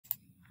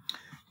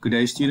Good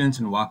day, students,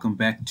 and welcome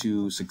back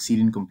to Succeed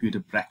in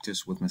Computer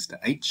Practice with Mr.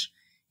 H.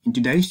 In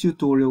today's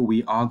tutorial,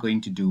 we are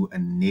going to do a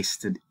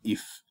nested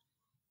if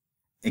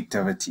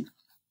activity.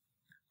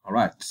 All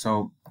right,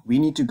 so we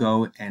need to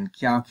go and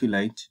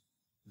calculate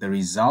the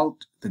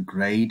result, the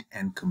grade,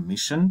 and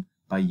commission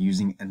by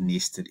using a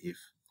nested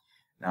if.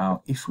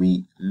 Now, if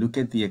we look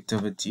at the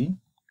activity,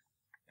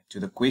 to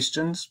the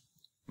questions,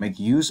 make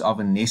use of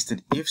a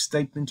nested if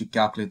statement to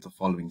calculate the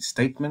following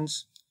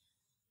statements,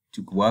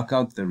 to work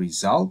out the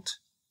result,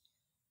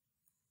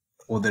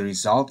 or the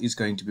result is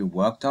going to be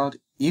worked out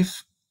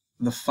if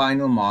the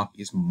final mark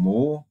is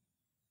more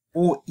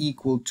or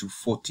equal to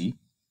 40,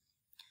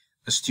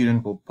 a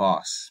student will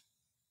pass.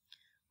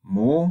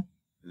 More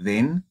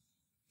than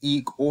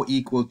or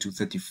equal to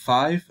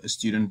 35, a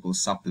student will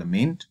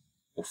supplement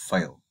or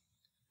fail.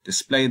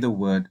 Display the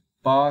word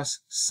pass,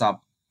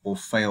 sub, or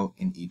fail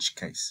in each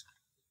case.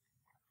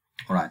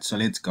 All right, so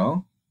let's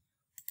go.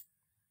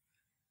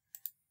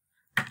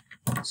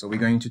 So we're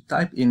going to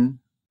type in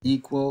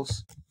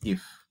equals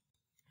if.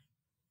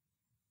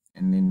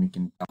 And then we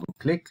can double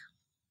click.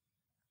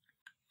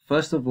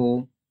 First of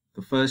all,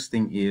 the first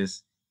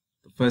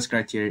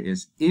criteria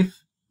is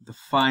if the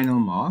final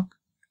mark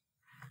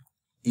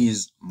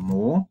is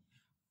more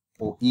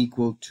or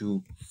equal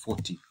to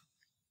 40.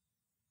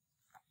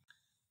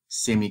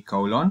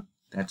 Semicolon,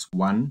 that's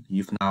one.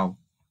 You've now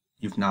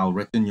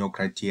written your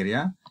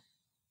criteria.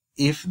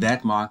 If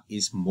that mark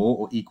is more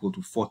or equal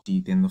to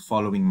 40, then the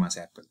following must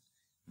happen.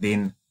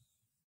 Then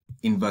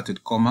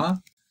inverted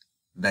comma,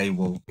 they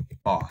will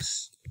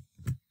pass.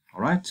 All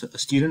right, so a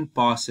student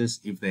passes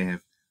if they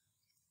have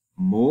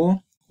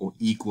more or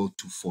equal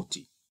to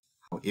 40.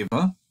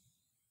 However,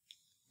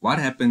 what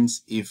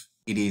happens if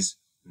it is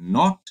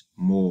not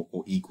more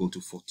or equal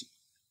to 40?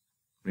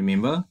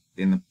 Remember,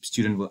 then the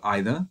student will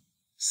either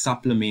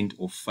supplement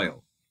or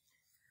fail.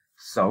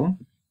 So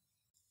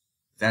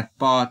that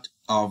part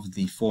of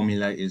the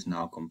formula is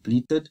now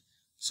completed.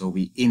 So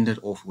we end it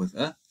off with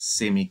a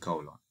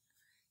semicolon.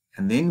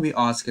 And then we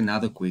ask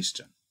another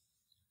question.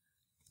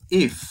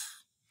 If,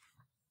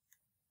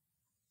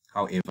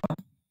 however,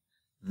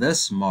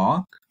 this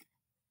mark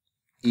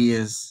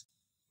is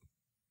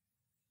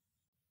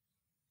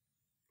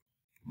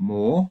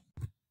more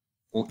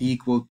or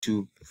equal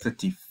to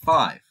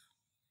 35,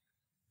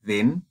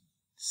 then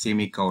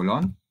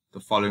semicolon, the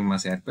following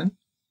must happen,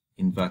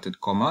 inverted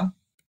comma,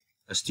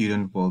 a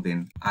student will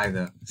then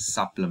either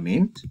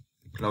supplement,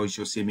 close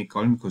your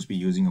semicolon because we're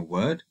using a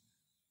word,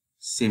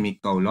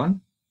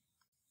 semicolon,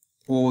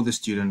 or the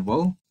student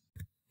will,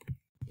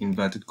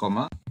 inverted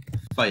comma,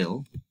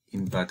 fail,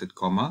 inverted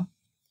comma,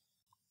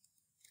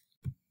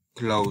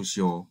 close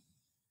your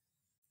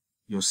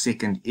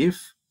second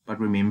if. But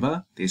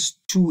remember, there's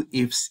two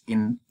ifs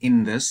in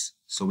this,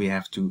 so we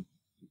have to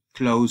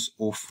close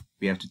off.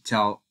 We have to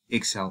tell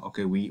Excel,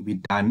 okay, we're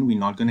done. We're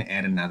not going to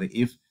add another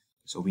if,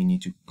 so we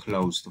need to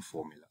close the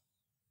formula.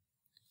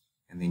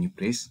 And then you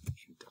press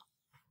enter.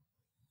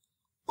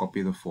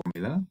 Copy the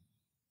formula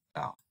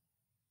down.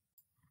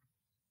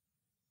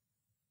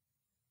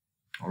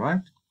 All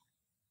right.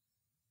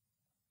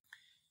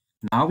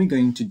 Now we're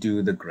going to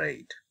do the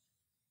grade.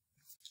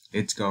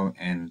 Let's go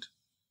and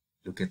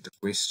look at the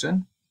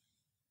question.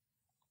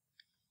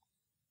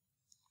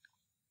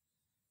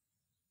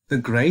 The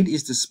grade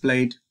is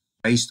displayed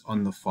based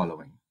on the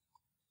following.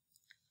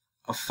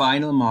 A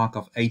final mark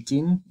of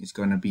 18 is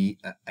going to be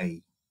an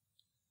A,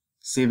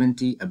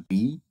 70 a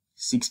B,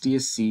 60 a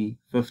C,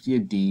 50 a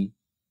D,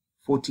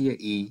 40 a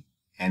E,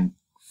 and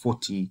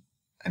 40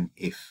 an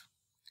F.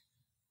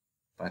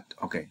 But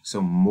okay,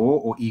 so more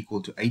or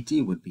equal to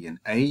 80 would be an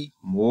A,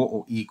 more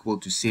or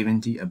equal to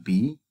 70 a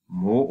B,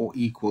 more or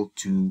equal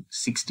to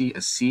 60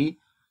 a C,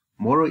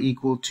 more or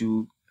equal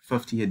to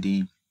 50 a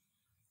D,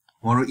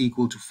 more or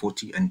equal to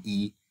 40 an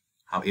E.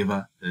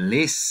 However,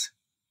 less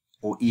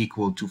or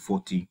equal to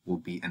 40 will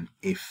be an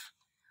F.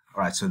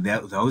 All right, so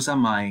those are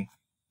my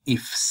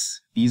ifs.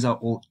 These are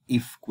all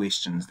if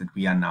questions that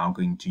we are now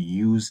going to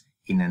use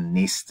in a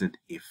nested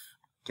if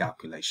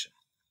calculation.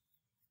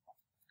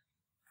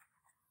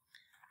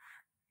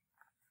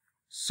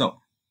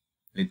 So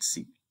let's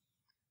see.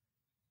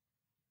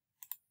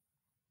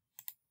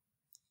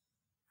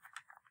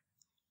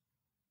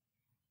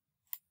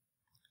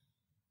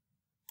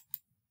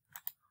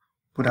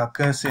 Put our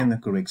cursor in the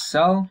correct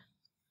cell.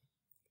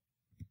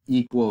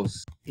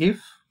 Equals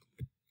if.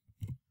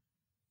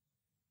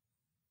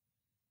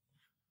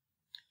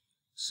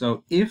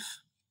 So if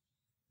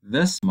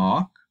this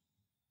mark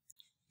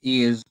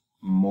is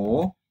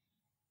more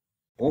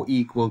or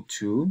equal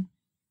to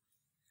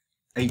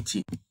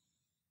 80,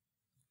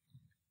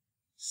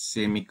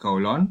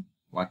 semicolon,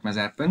 what must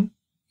happen?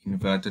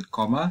 Inverted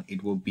comma,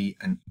 it will be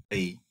an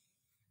A.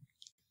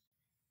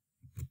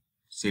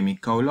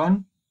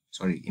 Semicolon,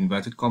 sorry,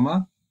 inverted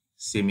comma,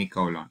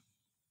 semicolon.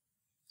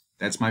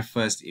 That's my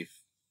first if.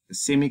 The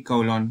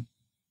semicolon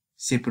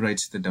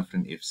separates the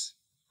different ifs.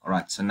 All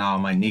right, so now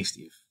my next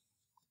if.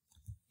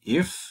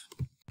 If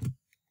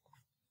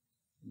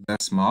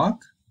this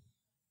mark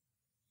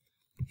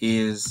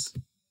is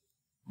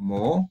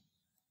more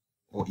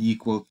or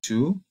equal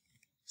to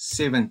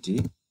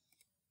 70,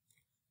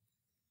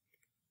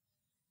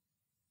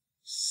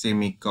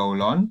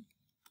 semicolon,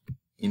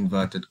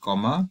 inverted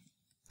comma,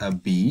 a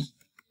B,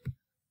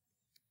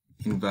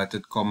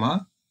 inverted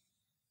comma,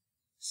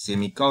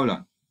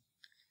 semicolon.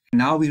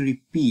 Now we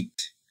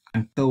repeat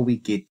until we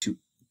get to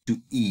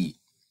E.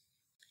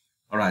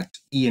 All right,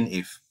 E and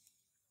F.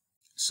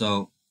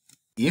 So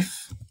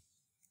if,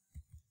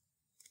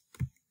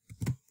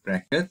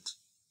 bracket,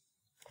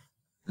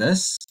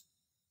 this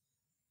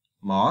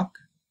mark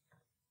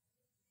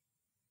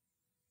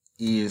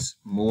is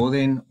more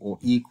than or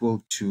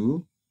equal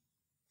to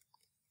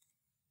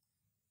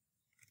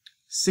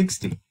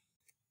 60,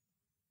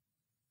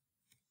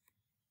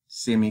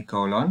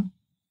 semicolon,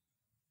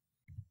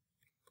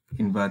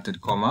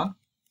 inverted comma,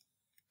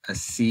 a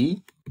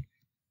C,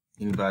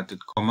 inverted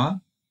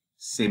comma,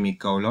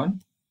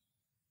 semicolon.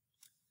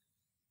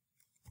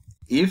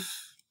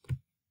 If,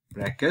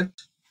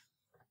 bracket,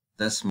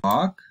 this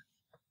mark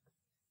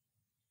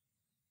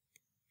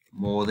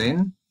more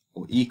than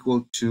or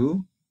equal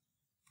to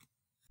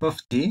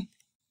 50,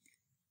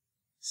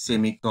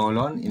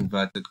 semicolon,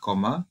 inverted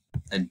comma,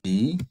 a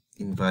D,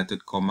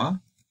 inverted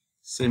comma,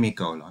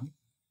 semicolon.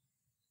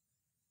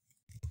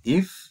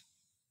 If,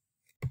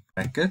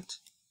 bracket,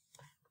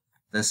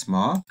 this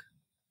mark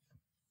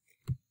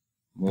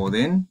more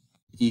than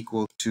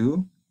equal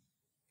to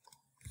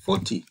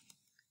 40,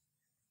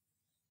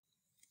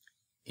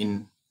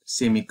 in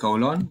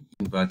semicolon,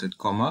 inverted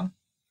comma,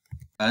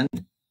 and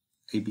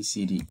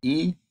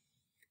ABCDE,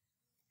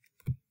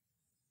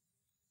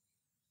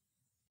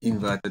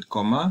 inverted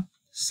comma,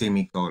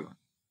 semicolon.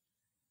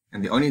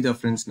 And the only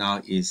difference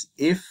now is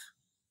if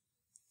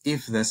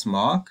this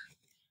mark,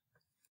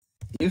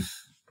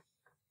 if,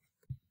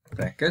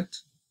 bracket,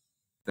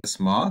 this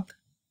mark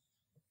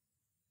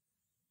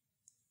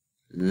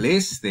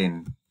less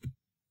than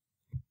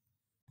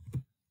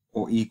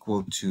or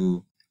equal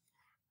to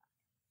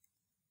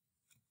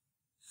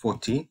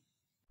 40,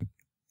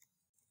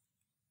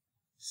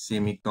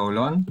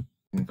 semicolon,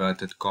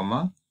 inverted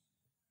comma,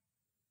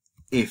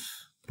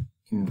 if,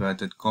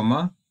 inverted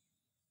comma,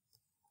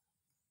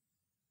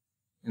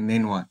 and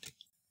then what?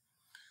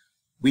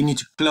 We need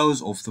to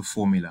close off the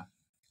formula.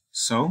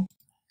 So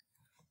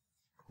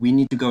we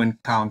need to go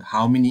and count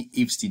how many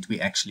ifs did we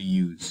actually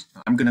use.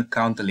 I'm going to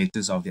count the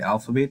letters of the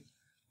alphabet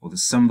or the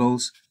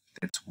symbols.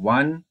 That's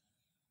 1,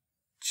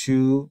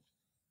 2,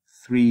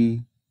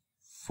 3,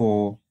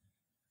 4,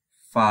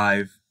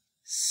 5,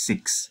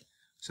 6.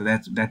 So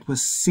that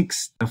was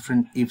 6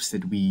 different ifs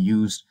that we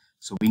used.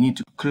 So we need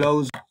to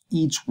close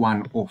each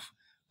one off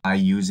by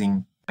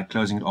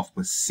closing it off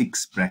with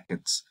 6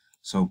 brackets.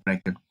 So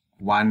bracket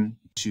 1,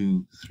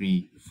 2,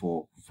 3,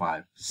 4,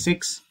 5,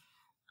 6.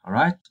 All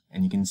right,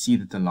 and you can see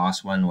that the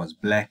last one was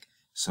black,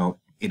 so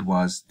it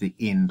was the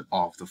end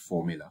of the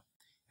formula.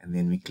 And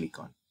then we click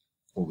on,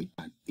 or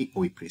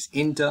we press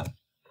enter,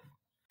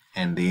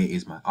 and there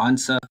is my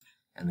answer.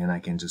 And then I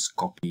can just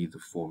copy the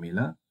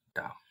formula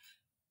down.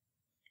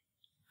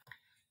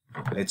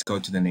 Let's go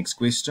to the next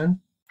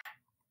question.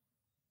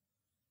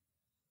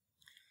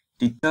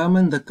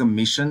 Determine the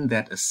commission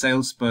that a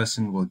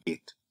salesperson will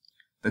get.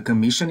 The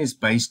commission is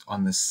based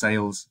on the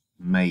sales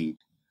made.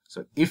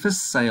 So if a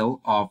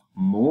sale of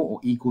more or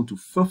equal to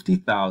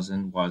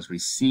 50,000 was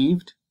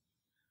received,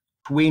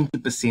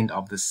 20%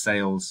 of the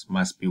sales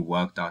must be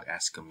worked out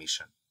as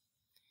commission.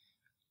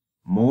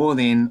 More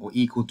than or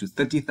equal to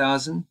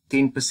 30,000,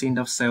 10%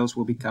 of sales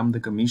will become the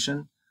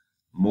commission.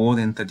 More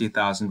than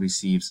 30,000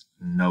 receives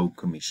no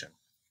commission.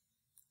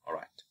 All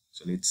right,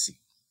 so let's see.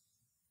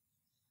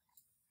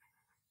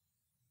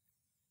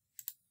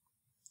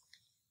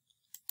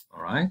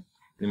 All right,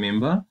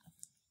 remember,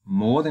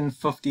 more than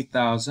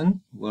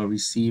 50,000 will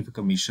receive a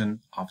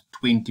commission of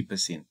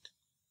 20%.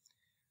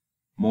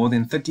 More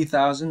than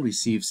 30,000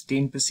 receives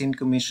 10%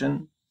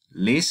 commission.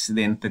 Less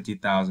than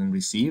 30,000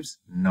 receives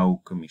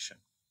no commission.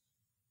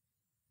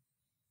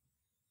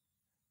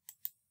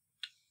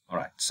 All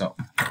right, so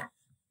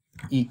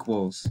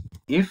equals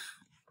if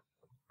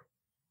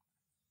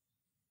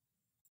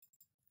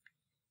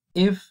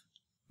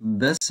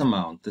this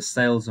amount, the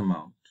sales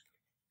amount,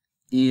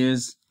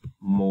 is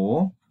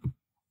more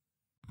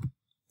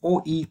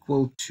or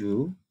equal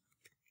to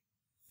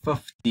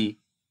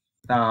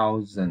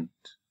 50,000,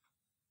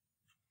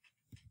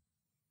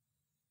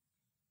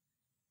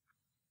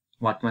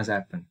 what must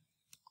happen?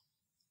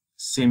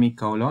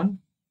 Semicolon.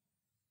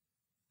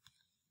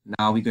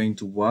 Now we're going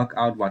to work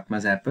out what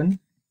must happen.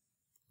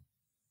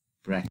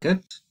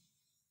 Bracket.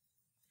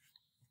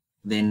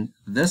 Then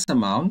this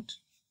amount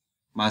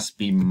must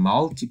be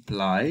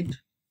multiplied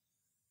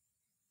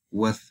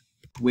with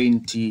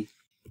 20%.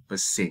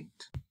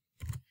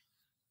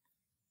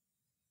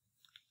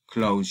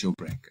 Close your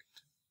bracket.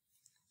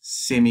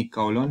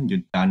 Semicolon,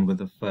 you're done with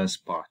the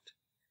first part.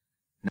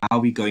 Now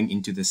we're going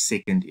into the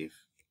second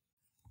if.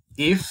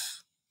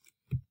 If,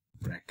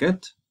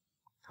 bracket,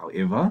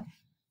 however,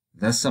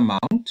 this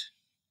amount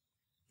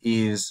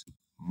is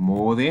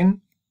more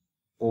than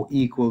or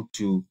equal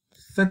to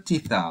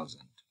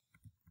 30,000.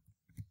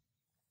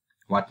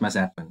 what must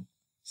happen?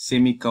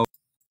 Semicolon.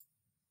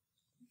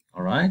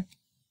 All right,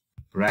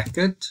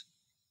 bracket.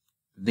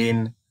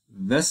 Then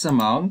this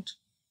amount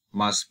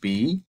must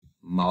be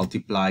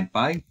multiplied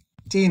by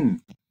 10%.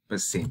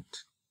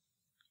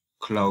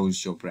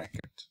 Close your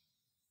bracket.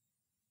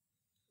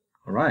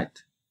 All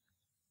right.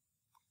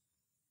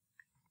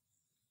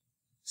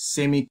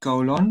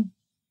 Semicolon.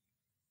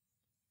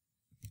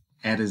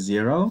 Add a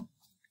 0.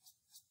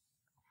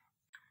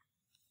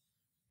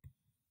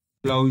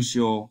 Close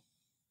your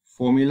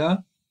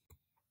formula.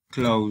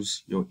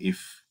 Close your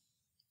if.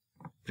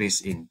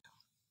 Press enter.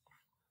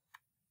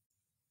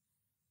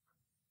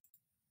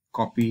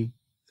 Copy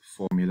the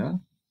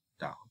formula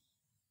down.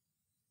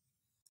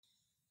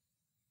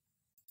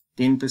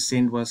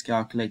 10% was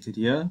calculated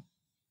here.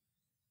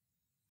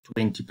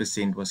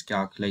 20% was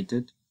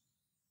calculated.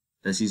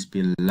 This is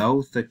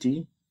below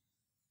 30.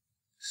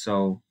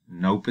 So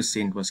no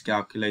percent was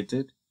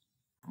calculated.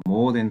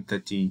 More than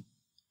 30.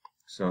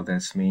 So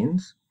that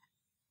means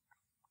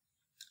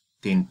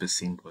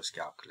 10% was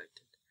calculated.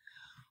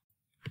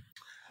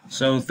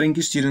 So thank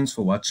you students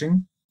for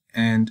watching,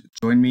 and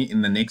join me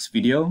in the next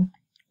video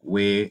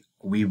where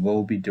we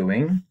will be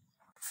doing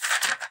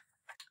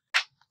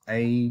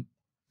a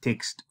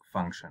text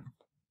function.